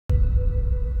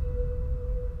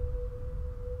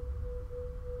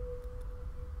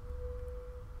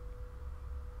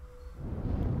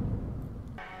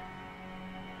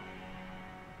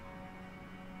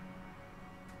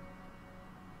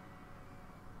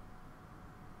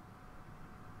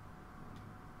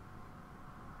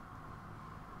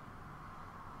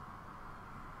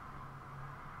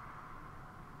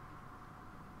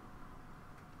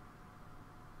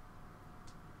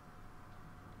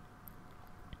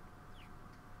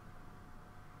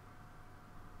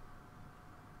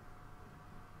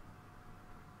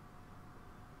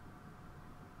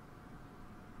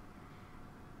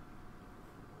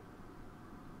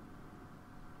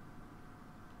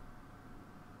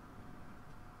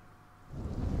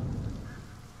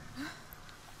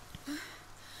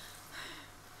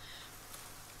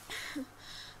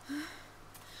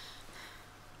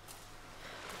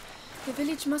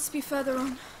village must be further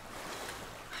on.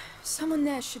 Someone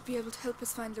there should be able to help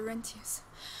us find Laurentius.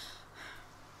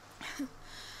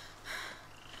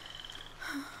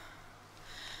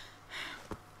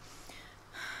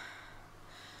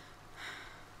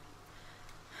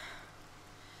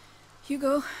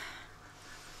 Hugo?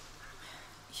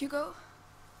 Hugo?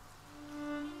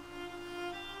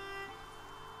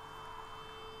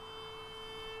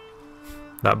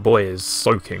 That boy is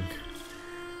soaking.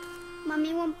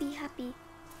 Mummy won't be happy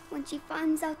when she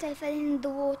finds out I fell in the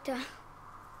water.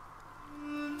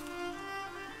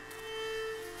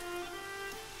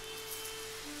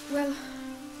 Well,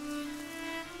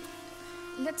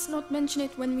 let's not mention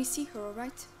it when we see her,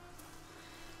 alright?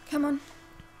 Come on.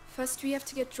 First we have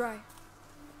to get dry.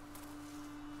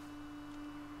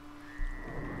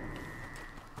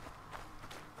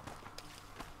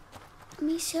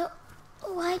 Misha,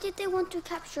 why did they want to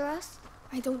capture us?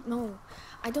 I don't know.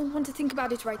 I don't want to think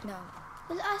about it right now.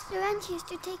 We'll ask Laurentius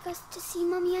to take us to see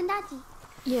Mummy and Daddy.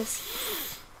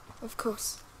 Yes, of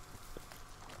course.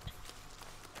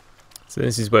 So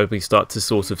this is where we start to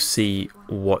sort of see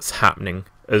what's happening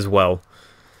as well.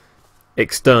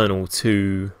 External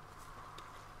to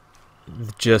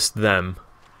just them.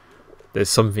 There's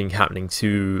something happening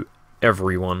to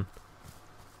everyone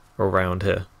around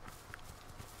here.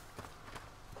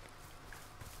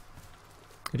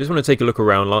 I just want to take a look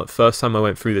around. Like, first time I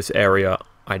went through this area,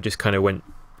 I just kind of went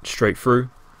straight through.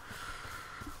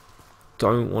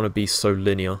 Don't want to be so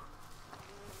linear.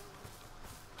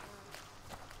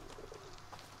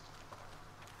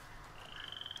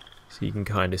 So you can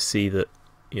kind of see that,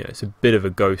 you know, it's a bit of a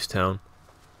ghost town.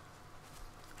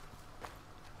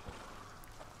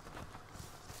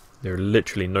 There are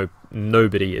literally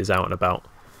nobody is out and about.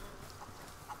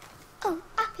 Oh,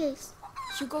 apples.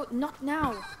 Hugo, not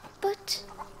now. But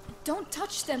Don't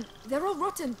touch them. They're all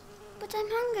rotten. I'm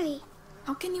hungry.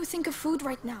 How can you think of food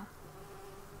right now?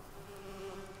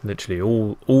 Literally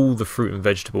all the fruit and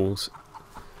vegetables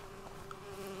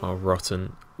are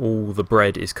rotten. All the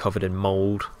bread is covered in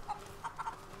mould.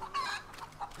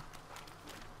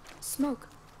 Smoke.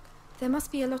 There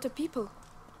must be a lot of people.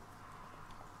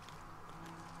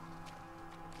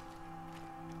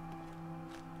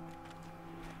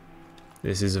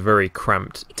 This is a very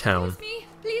cramped town. Excuse me,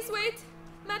 please wait.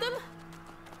 Madam?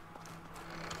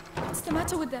 What's the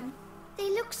matter with them? They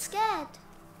look scared.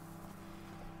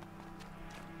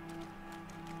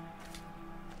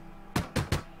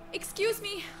 Excuse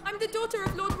me, I'm the daughter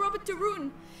of Lord Robert de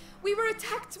Rune. We were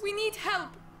attacked. We need help.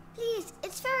 Please,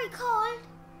 it's very cold.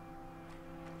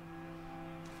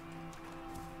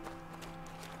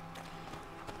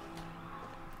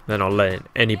 Then I'll let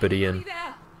anybody in.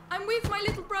 There. I'm with my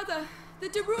little brother. The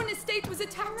de Rune estate was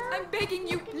attacked. I'm begging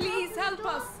you, please help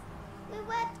us. We're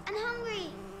wet and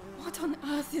hungry. What on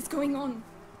earth is going on?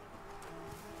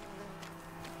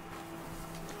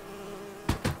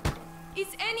 Is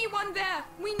anyone there?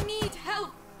 We need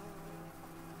help.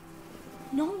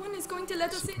 No one is going to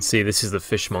let us in. See, this is the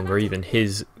fishmonger. Even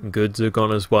his goods are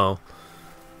gone as well.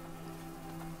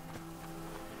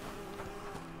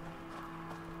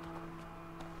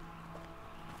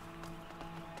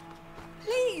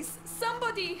 Please,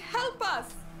 somebody help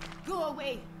us. Go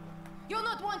away. You're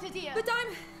not wanted here. But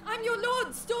I'm your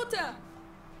lord's daughter.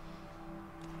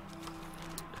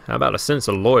 How about a sense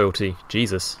of loyalty?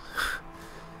 Jesus.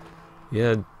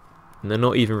 Yeah, and they're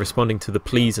not even responding to the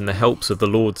pleas and the helps of the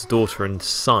Lord's daughter and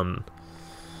son.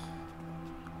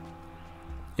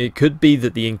 It could be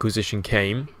that the Inquisition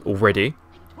came already.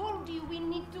 I told you we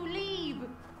need to leave.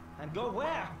 And go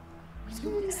where?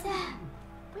 Someone's there.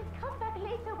 We'll come back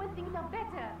later when things are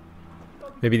better.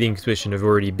 Maybe the Inquisition have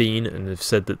already been and have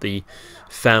said that the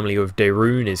family of de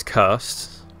Rune is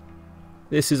cursed.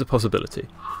 This is a possibility.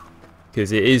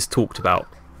 Because it is talked about.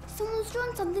 Someone's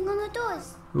drawn something on the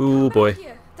doors. Oh boy.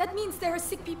 Here. That means there are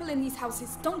sick people in these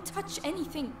houses. Don't touch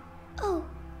anything. Oh,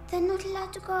 they're not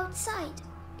allowed to go outside.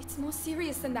 It's more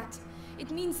serious than that.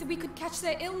 It means that we could catch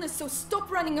their illness, so stop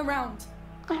running around.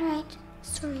 Alright,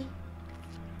 sorry.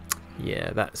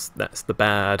 Yeah, that's the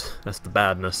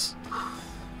badness.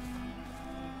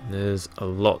 There's a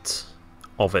lot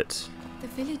of it. The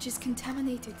village is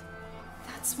contaminated.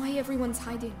 That's why everyone's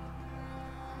hiding.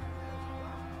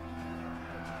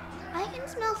 I can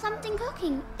smell something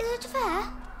cooking. Is it fair?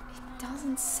 It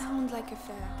doesn't sound like a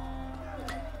fair.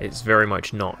 It's very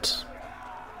much not.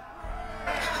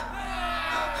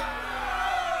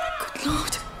 Good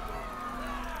Lord.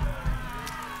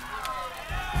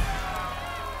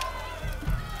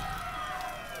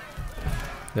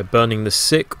 They're burning the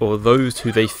sick or those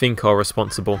who they think are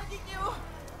responsible.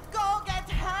 Go get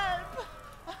help.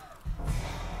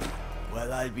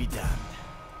 Well, I'll be damned.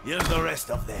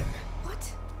 rest of them.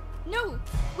 What? No!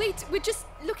 Wait, we're just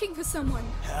looking for someone.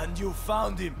 And you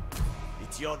found him.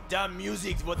 It's your damn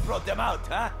music what brought them out,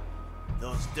 huh?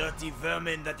 Those dirty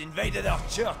vermin that invaded our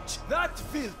church. That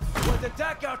filth would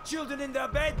attack our children in their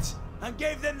beds and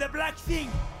gave them the black thing.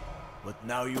 But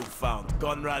now you've found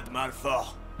Conrad Malfour.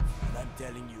 And I'm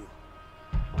telling you,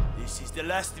 this is the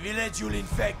last village you'll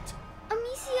infect.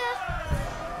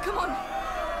 Amicia! Come on!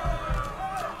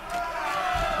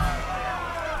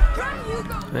 Run,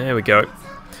 Hugo! There we go.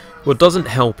 What doesn't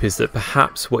help is that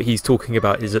perhaps what he's talking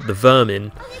about is that the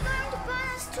vermin Are they going to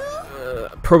burn us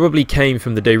too? probably came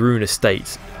from the Daerun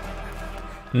estate.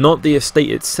 Not the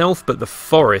estate itself, but the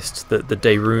forest that the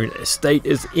Daerun estate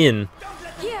is in.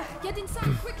 Here, get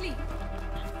inside quickly!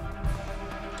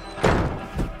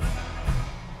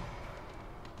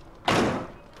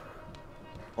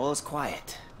 All's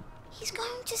quiet. He's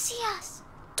going to see us.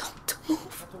 Don't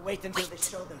move! We'll wait until they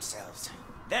show themselves.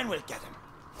 Then we'll get them.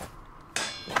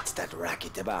 What's that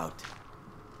racket about?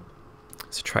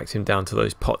 Let's track him down to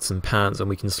those pots and pans and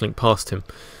we can slink past him.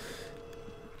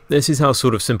 This is how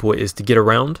sort of simple it is to get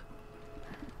around,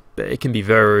 but it can be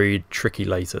very tricky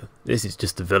later. This is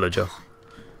just a villager.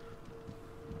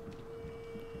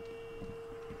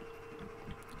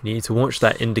 You need to watch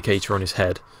that indicator on his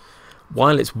head.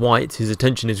 While it's white, his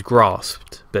attention is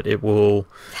grasped, but it will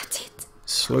That's it.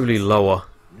 slowly lower.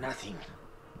 Nothing.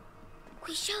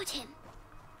 We showed him.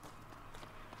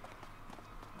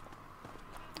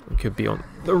 We could be on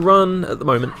the run at the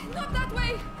moment. Not that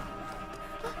way!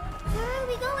 Where are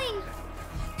we going?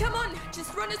 Come on,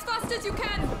 just run as fast as you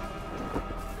can!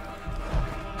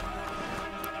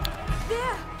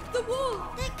 There! The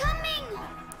wall! They're coming!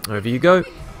 Over you go.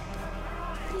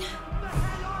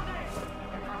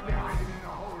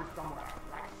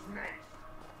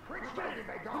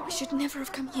 We should never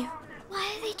have come here.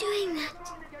 Why are they doing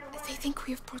that? They think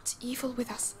we have brought evil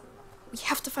with us. We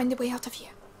have to find a way out of here.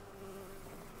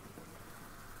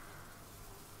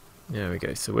 There we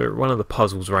go. So we're at one of the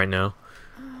puzzles right now.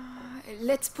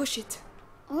 Let's push it.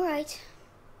 Alright.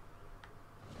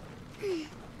 You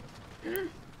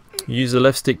use the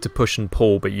left stick to push and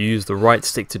pull, but you use the right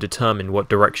stick to determine what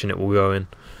direction it will go in.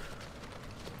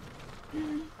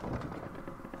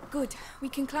 Good. We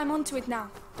can climb onto it now.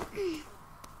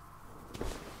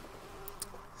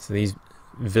 So these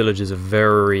villagers are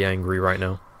very angry right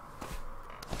now,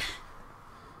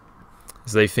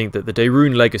 as they think that the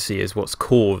Daerun legacy is what's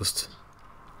caused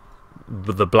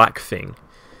the black thing,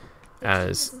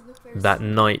 as that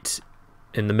knight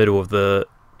in the middle of the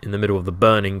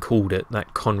burning called it,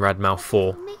 that Conrad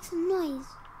Malfour. It makes a noise,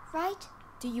 right?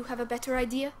 Do you have a better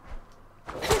idea?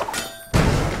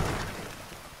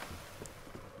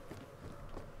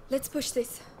 Let's push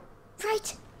this.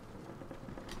 Right.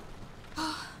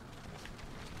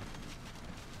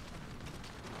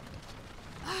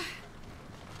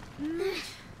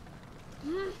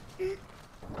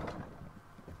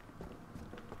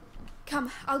 Come,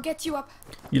 I'll get you up.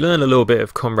 You learn a little bit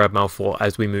of Conrad Malfour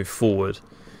as we move forward.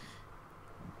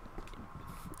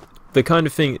 The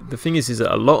thing is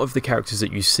that a lot of the characters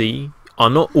that you see are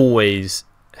not always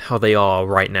how they are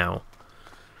right now.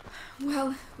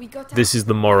 Well, we got out. This is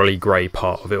the morally grey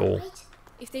part of it all. Right?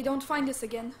 If they don't find us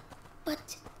again.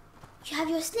 But you have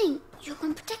your sling. You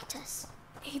can protect us.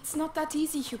 It's not that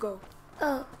easy, Hugo.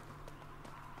 Oh.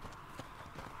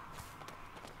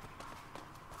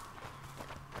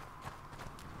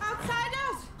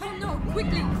 Outsiders! Oh no,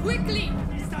 quickly, quickly!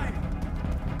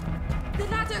 The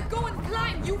ladder, go and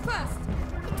climb, you first!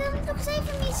 It doesn't look safe,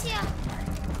 Amicia.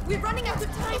 We're running out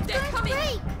of time, It's they're going coming! to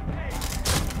break.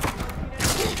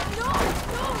 No, no!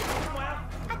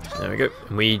 I told There we go.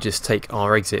 And we just take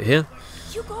our exit here.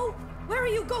 Hugo, where are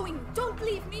you going? Don't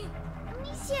leave me!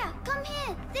 Amicia, come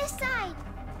here. This side.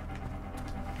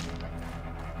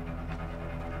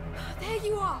 There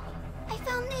you are! I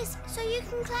found this so you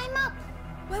can climb up.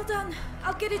 Well done.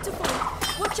 I'll get it to fall.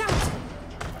 Watch out!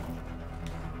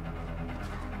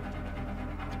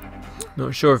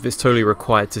 Not sure if it's totally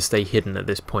required to stay hidden at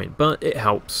this point, but it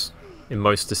helps in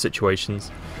most of the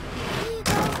situations. Here you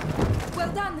go.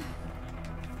 Well done!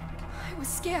 I was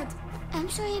scared. I'm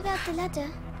sorry about the ladder.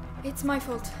 It's my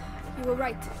fault. You were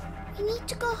right. We need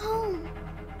to go home.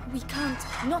 We can't.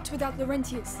 Not without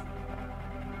Laurentius.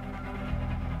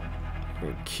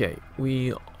 Okay,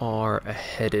 we are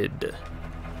headed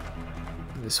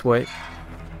this way.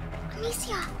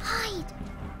 Amicia, hide.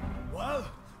 Well,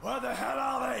 where the hell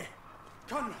are they?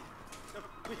 Conrad,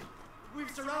 we've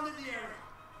surrounded the area.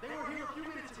 They were here a few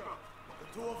minutes ago.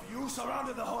 The two of you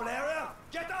surrounded the whole area?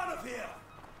 Get out of here!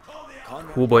 Call the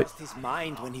Conrad Oh boy. lost his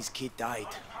mind when his kid died.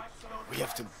 We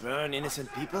have to burn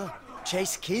innocent people?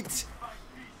 Chase kids?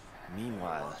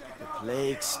 Meanwhile, the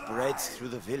plague spreads through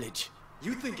the village.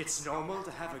 You think it's normal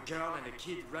to have a girl and a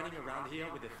kid running around here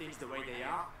with the things the way they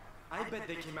are? I bet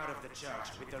they came out of the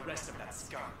church with the rest of that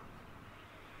scum.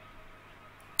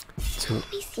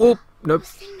 Oh, nope.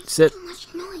 Sit. Too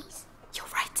much noise. You're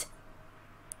right.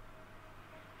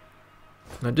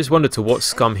 I just wonder to what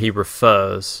scum he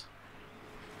refers.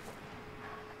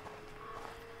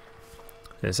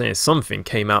 They're saying something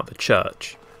came out the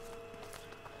church.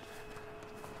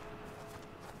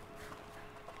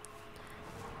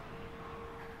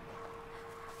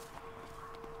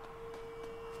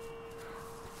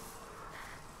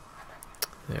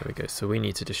 There we go. So we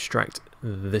need to distract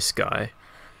this guy.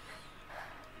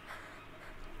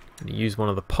 I'm going to use one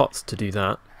of the pots to do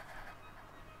that.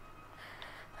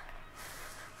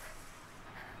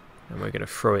 And we're going to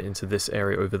throw it into this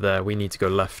area over there. We need to go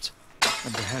left.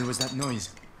 What the hell was that noise?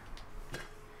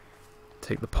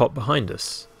 Take the pot behind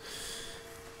us.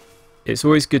 It's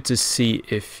always good to see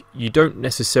if you don't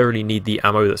necessarily need the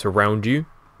ammo that's around you.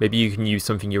 Maybe you can use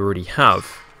something you already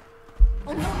have.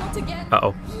 Oh no, not again.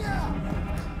 Uh-oh.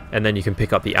 And then you can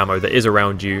pick up the ammo that is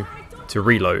around you to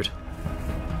reload.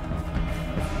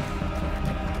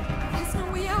 There's no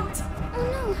way out. Oh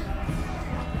no!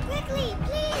 Quickly,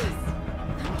 please!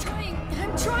 I'm trying.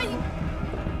 I'm trying.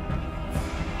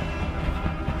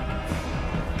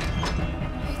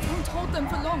 I don't hold them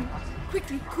for long.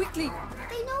 Quickly, quickly.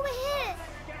 They know we're here!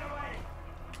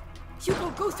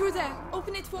 Hugo, go through there.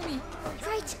 Open it for me.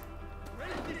 Right.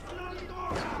 They've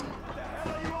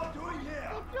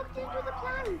looked into the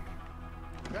plan.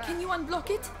 Can you unblock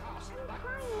it?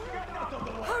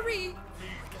 Hurry!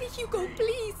 Quickly, Hugo,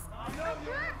 please.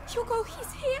 Hugo,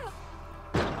 he's here.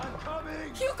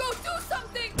 Hugo, do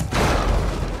something!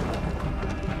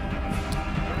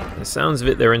 The sounds of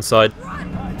it, they're inside.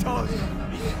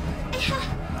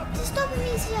 Stop,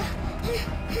 Amicia!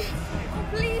 Oh,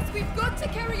 please, we've got to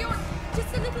carry on.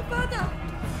 Just a little further.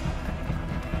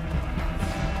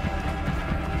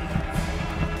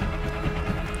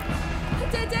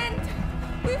 A dead end.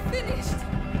 We're finished.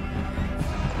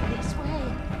 This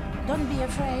way. Don't be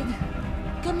afraid.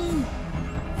 Come in.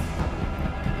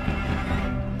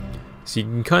 So you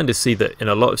can kind of see that in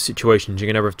a lot of situations you're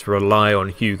going to have to rely on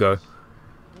Hugo.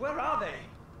 Where are they?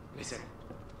 Listen,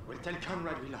 we'll tell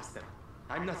Conrad we lost them.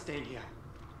 I'm not staying here.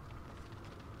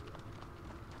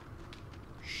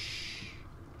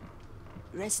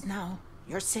 Rest now.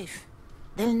 You're safe.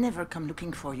 They'll never come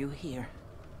looking for you here.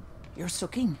 You're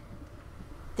soaking.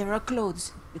 There are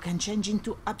clothes you can change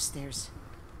into upstairs.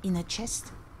 In a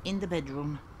chest in the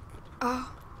bedroom. Are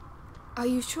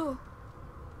you sure?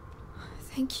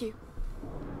 Thank you.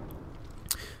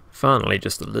 Finally,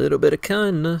 just a little bit of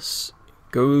kindness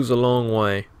goes a long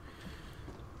way.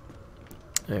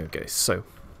 Okay, so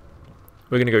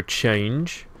we're gonna go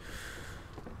change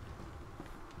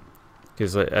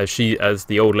because as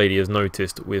the old lady has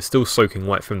noticed, we're still soaking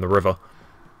wet from the river.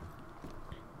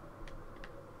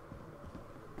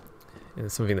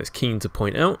 And something that's keen to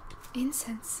point out: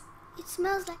 Incense. It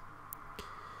smells like...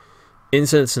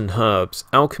 incense and herbs.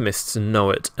 Alchemists know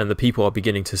it, and the people are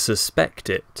beginning to suspect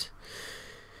it.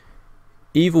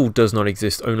 Evil does not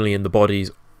exist only in the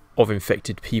bodies of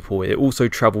infected people, it also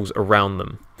travels around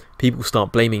them. People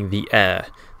start blaming the air,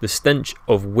 the stench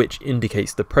of which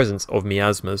indicates the presence of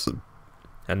miasmas,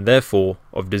 and therefore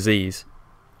of disease.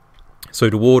 So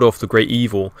to ward off the great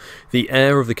evil, the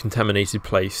air of the contaminated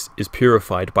place is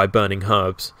purified by burning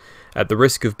herbs, at the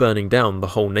risk of burning down the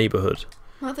whole neighbourhood.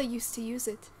 Mother used to use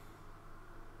it.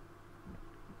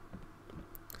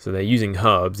 So they're using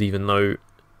herbs even though...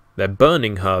 they're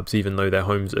burning herbs even though their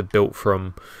homes are built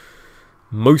from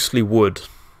mostly wood.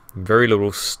 Very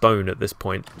little stone at this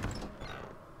point.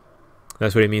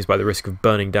 That's what he means by the risk of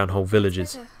burning down whole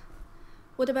villages.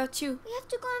 What about you? We have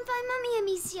to go and find Mummy,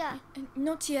 Amicia.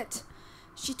 Not yet.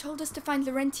 She told us to find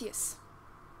Laurentius.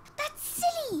 That's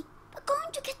silly. We're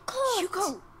going to get caught.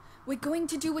 Hugo! We're going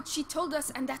to do what she told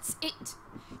us and that's it.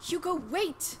 Hugo,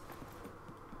 wait!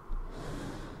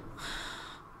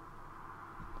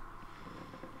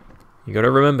 You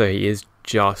gotta remember, he is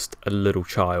just a little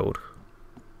child.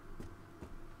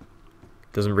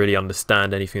 Doesn't really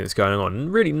understand anything that's going on.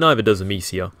 And really, neither does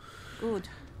Amicia. Good.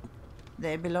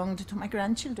 They belonged to my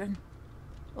grandchildren.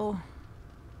 Oh,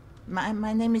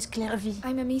 my name is Clairvy.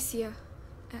 I'm Amicia.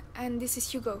 And this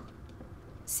is Hugo.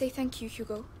 Say thank you,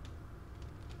 Hugo.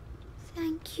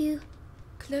 Thank you.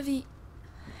 Clovey,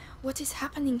 what is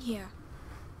happening here?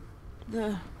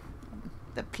 The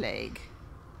plague.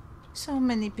 So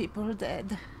many people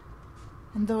dead.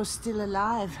 And those still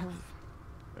alive have...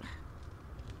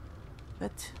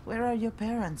 But where are your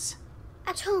parents?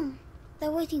 At home.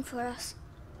 They're waiting for us.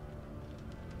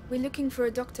 We're looking for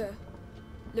a doctor.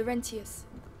 Laurentius.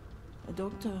 A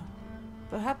doctor?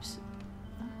 Perhaps.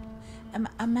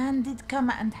 A man did come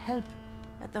and help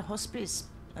at the hospice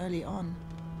early on.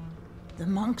 The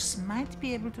monks might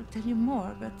be able to tell you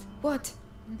more, but What?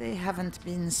 they haven't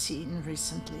been seen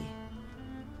recently.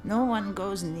 No one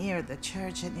goes near the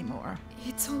church anymore.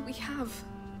 It's all we have.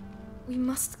 We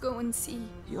must go and see.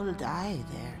 You'll die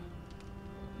there.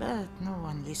 But no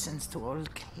one listens to old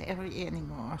Clary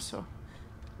anymore, so...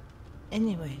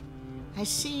 Anyway, I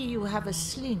see you have a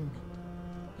sling.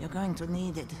 You're going to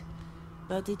need it.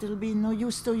 But it'll be no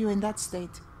use to you in that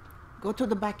state. Go to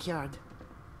the backyard.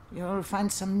 You'll find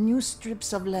some new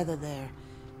strips of leather there.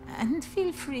 And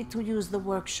feel free to use the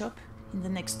workshop in the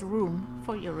next room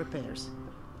for your repairs.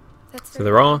 That's So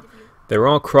very there kind of you.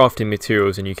 are crafting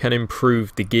materials, and you can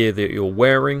improve the gear that you're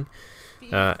wearing,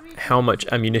 how much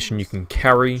ammunition you can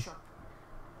carry,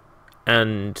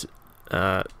 and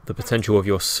the potential of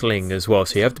your sling as well.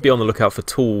 So you have to be on the lookout for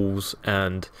tools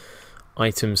and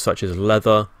items such as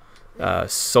leather,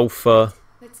 sulfur,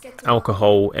 Let's get to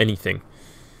alcohol, anything.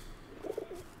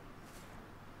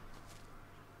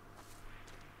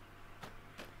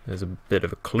 There's a bit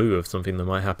of a clue of something that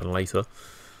might happen later.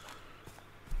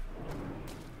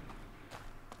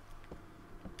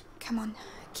 Come on,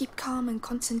 keep calm and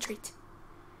concentrate.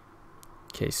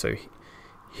 Okay, so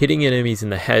hitting enemies in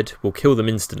the head will kill them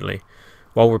instantly.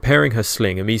 While repairing her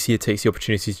sling, Amicia takes the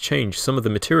opportunity to change some of the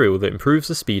material that improves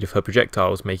the speed of her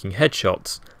projectiles, making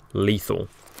headshots lethal.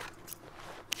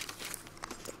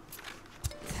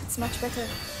 That's much better.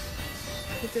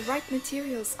 With the right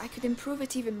materials, I could improve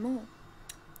it even more.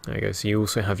 There you go, so you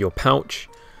also have your pouch,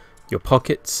 your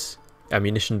pockets,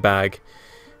 ammunition bag,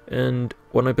 and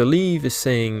what I believe is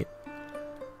saying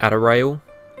atrial.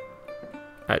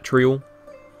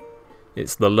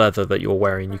 It's the leather that you're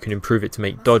wearing. You can improve it to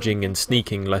make dodging and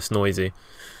sneaking less noisy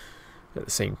at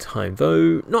the same time,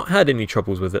 though not had any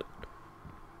troubles with it.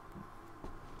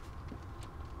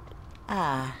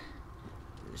 Ah.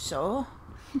 So?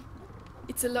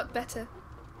 It's a lot better.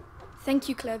 Thank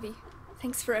you, Clevy.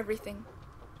 Thanks for everything.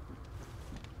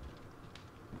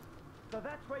 So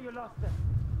that's where you lost them.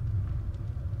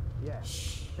 Yeah,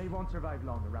 they won't survive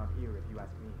long around here if you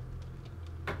ask me.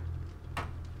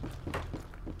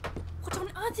 What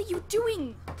on earth are you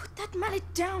doing? Put that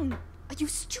mallet down. Are you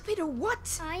stupid or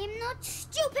what? I am not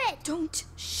stupid. Don't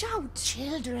shout.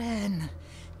 Children,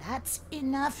 that's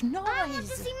enough noise. I want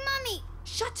to see Mummy.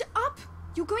 Shut up.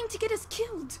 You're going to get us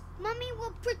killed. Mummy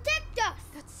will protect us.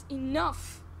 That's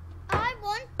enough. I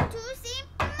want to see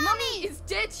Mummy Mummy. is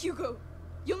dead, Hugo.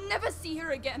 You'll never see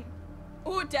her again.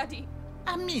 Or Daddy.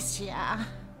 Amicia.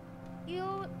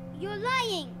 You're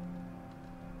lying.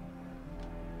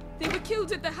 They were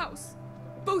killed at the house.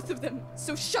 Both of them.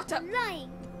 So shut up.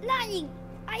 Lying.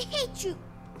 I hate you.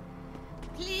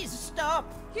 Please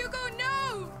stop. Hugo,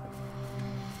 no!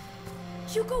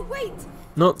 Hugo, wait!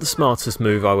 Not the smartest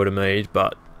move I would have made,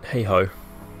 but hey ho.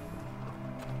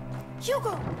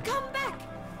 Hugo, come back!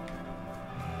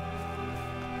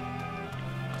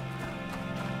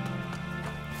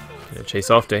 Gonna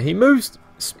chase after. He moves.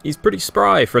 He's pretty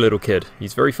spry for a little kid.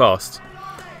 He's very fast.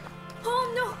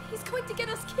 Oh no, he's going to get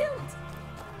us killed!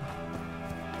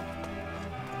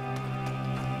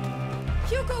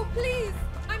 Hugo, please!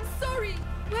 I'm sorry!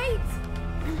 Wait!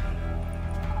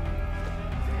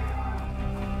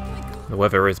 The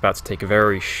weather is about to take a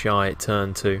very shy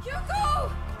turn too.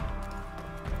 Hugo!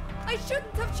 I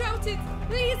shouldn't have shouted!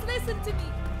 Please listen to me!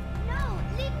 No,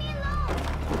 leave me alone.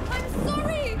 I'm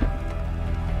sorry!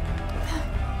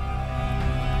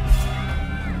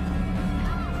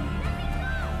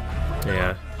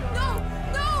 Yeah.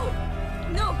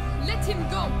 No, let him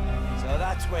go! So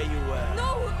that's where you were.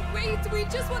 No, wait, we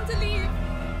just want to leave!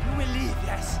 You will leave,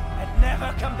 yes, and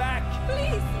never come back.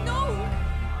 Please, no!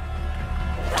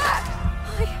 Ah!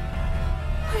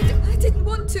 I didn't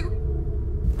want to!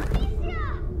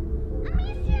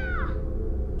 Amicia!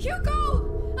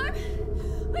 Hugo!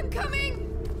 I'm coming!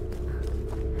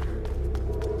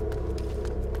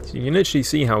 So you can literally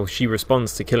see how she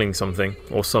responds to killing something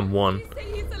or someone. Please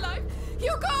say he's alive!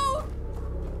 Hugo!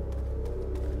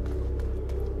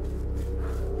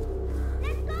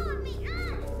 Let go of me!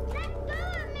 Let go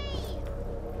of me!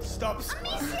 Stop,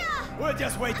 Amicia! We're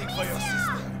just waiting for your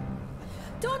sister.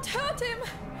 Don't hurt him!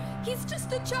 He's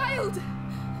just a child!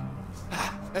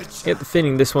 I get the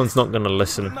feeling this one's not going to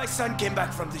listen. When my son came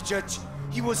back from the church,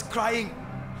 he was crying.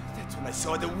 That's when I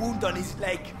saw the wound on his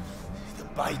leg. The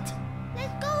bite.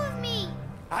 Let go of me!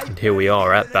 And here we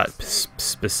are at that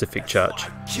specific church.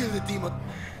 Kill the demon.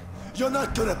 You're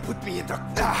not gonna put me in the...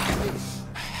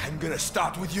 I'm gonna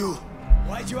start with you.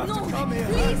 Why'd you have No, to come here?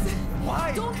 please! Huh?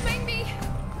 Why? Don't make me!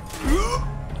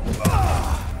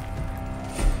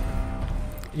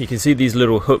 You can see these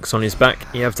little hooks on his back.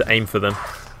 You have to aim for them.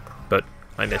 But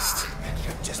I missed.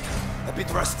 I'm just a bit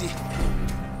rusty.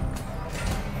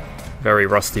 Very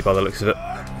rusty by the looks of it.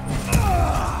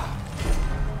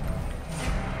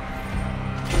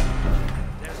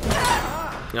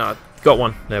 Ah, got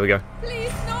one. There we go. Please,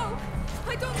 no!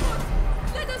 I don't want...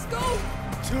 Let us go!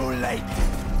 Too late.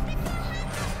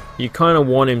 You kind of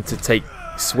want him to take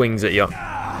swings at you.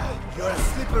 You're a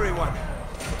slippery one.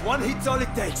 One hit's all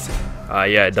it takes.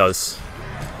 Yeah, it does.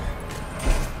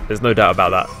 There's no doubt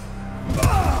about that.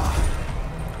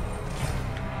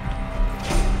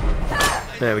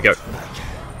 There we go.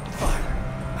 Fine.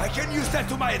 I can use that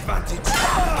to my advantage.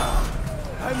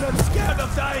 I'm not scared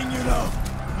of dying, you know.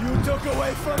 You took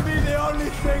away from me the only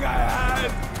thing I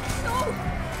had. No!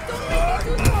 Don't make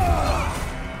me do that!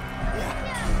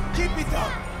 Yeah, keep it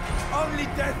up. Only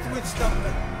death will stop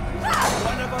me.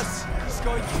 One of us is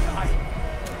going to die.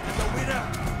 And the winner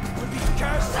will be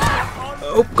cursed on...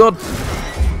 Oh god!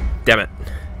 Damn it.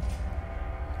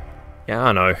 Yeah,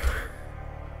 I know.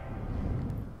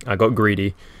 I got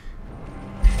greedy.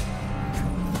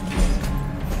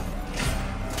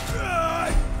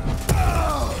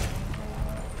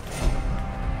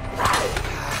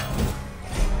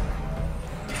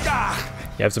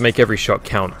 You have to make every shot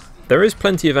count. There is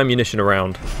plenty of ammunition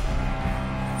around.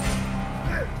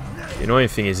 The annoying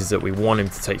thing is that we want him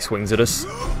to take swings at us.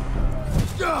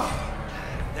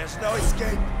 There's no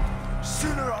escape.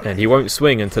 Sooner or And he won't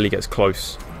swing until he gets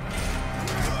close.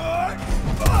 I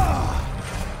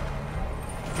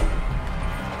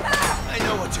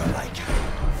know what you're like.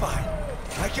 Fine.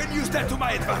 I can use that to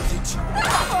my advantage.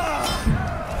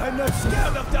 I'm not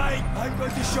scared of dying. I'm going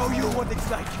to show you what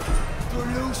it's like to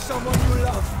lose someone you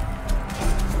love.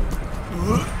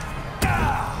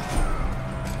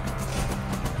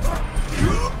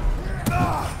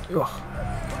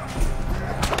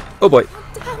 Oh boy.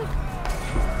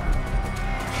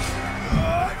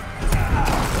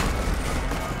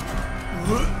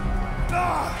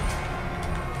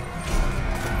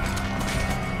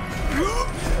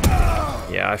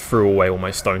 Yeah, I threw away all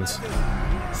my stones.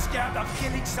 Scared of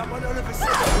killing someone all of a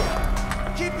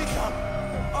sudden. Keep it up.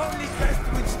 Only best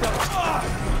will stop.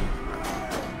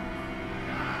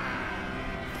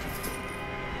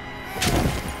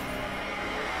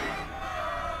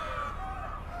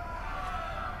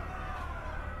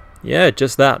 Yeah,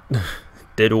 just that.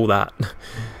 Did all that.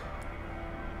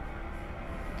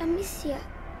 Amicia.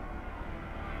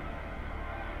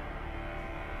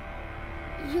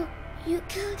 You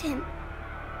killed him.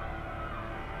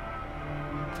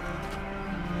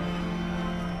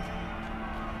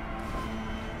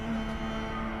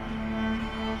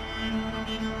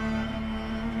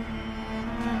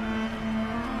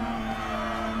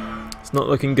 It's not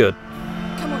looking good.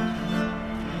 Come on.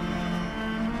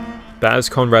 But as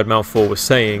Conrad Malfour was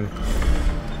saying,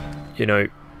 you know,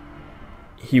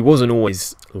 he wasn't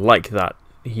always like that.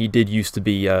 He did used to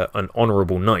be an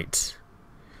honourable knight.